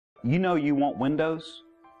You know you want windows.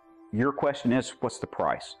 Your question is, what's the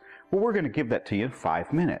price? Well, we're going to give that to you in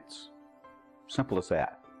 5 minutes. Simple as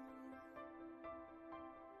that.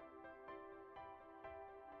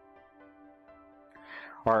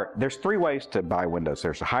 All right, there's 3 ways to buy windows.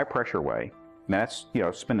 There's a high pressure way. And that's,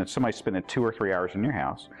 somebody spending 2 or 3 hours in your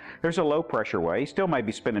house. There's a low pressure way. You still might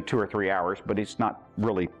be spending 2 or 3 hours, but it's not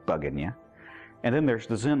really bugging you. And then there's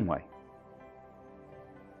the Zen way.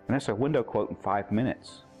 And that's a window quote in 5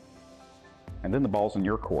 minutes. And then the ball's in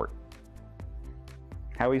your court.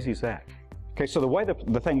 How easy is that? Okay, so the way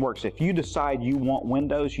the thing works, if you decide you want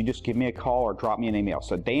windows, you just give me a call or drop me an email.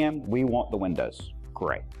 So, Dan, we want the windows.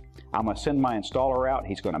 Great. I'm going to send my installer out.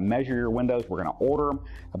 He's going to measure your windows. We're going to order them.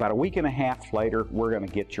 About a week and a half later, we're going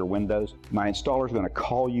to get your windows. My installer is going to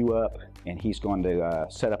call you up, and he's going to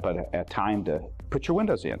set up a time to put your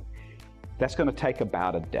windows in. That's going to take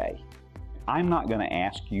about a day. I'm not going to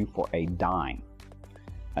ask you for a dime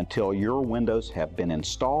until your windows have been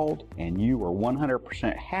installed and you are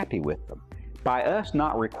 100% happy with them. By us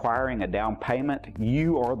not requiring a down payment,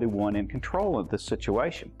 you are the one in control of this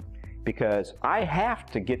situation, because I have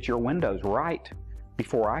to get your windows right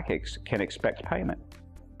before I can expect payment.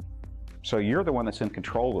 So you're the one that's in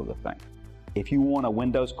control of the thing. If you want a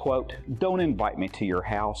windows quote, don't invite me to your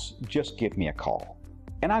house, just give me a call.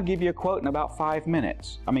 And I'll give you a quote in about 5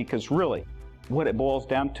 minutes. I mean, because really, what it boils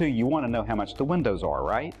down to, you want to know how much the windows are,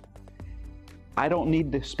 right? I don't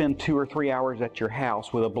need to spend 2 or 3 hours at your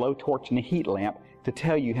house with a blowtorch and a heat lamp to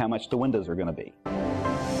tell you how much the windows are going to be.